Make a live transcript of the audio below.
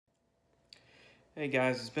Hey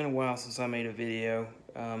guys, it's been a while since I made a video.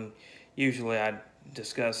 Usually I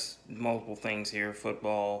discuss multiple things here: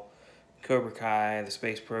 football, Cobra Kai, the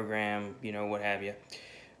space program, what have you.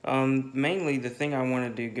 Mainly the thing I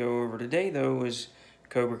wanted to go over today though is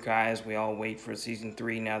Cobra Kai, as we all wait for season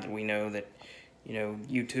 3 now that we know that,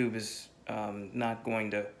 YouTube is not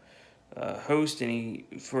going to host any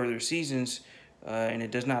further seasons, and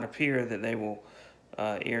it does not appear that they will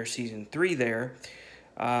air season 3 there.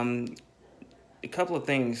 Um, a couple of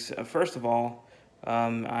things. First of all,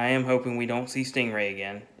 I am hoping we don't see Stingray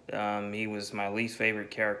again. He was my least favorite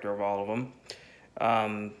character of all of them.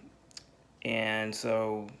 Um, and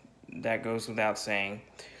so that goes without saying.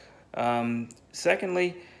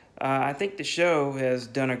 Secondly, I think the show has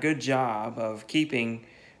done a good job of keeping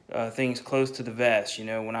things close to the vest.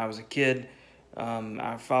 When I was a kid,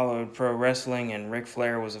 I followed pro wrestling, and Ric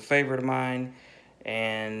Flair was a favorite of mine.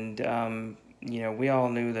 And we all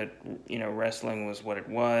knew that wrestling was what it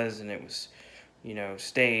was, and it was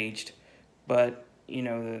staged. But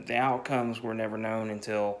the outcomes were never known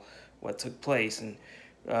until what took place. And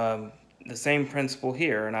the same principle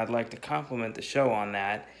here, and I'd like to compliment the show on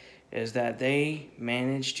that, is that they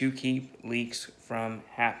managed to keep leaks from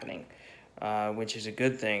happening, which is a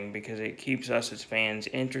good thing because it keeps us as fans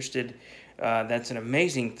interested. That's an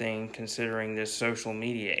amazing thing considering this social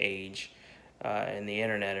media age and the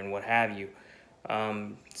internet and what have you.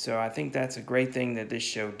 So I think that's a great thing that this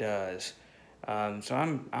show does. So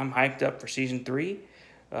I'm hyped up for season 3.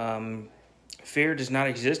 Fear does not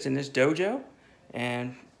exist in this dojo,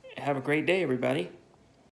 and have a great day, everybody.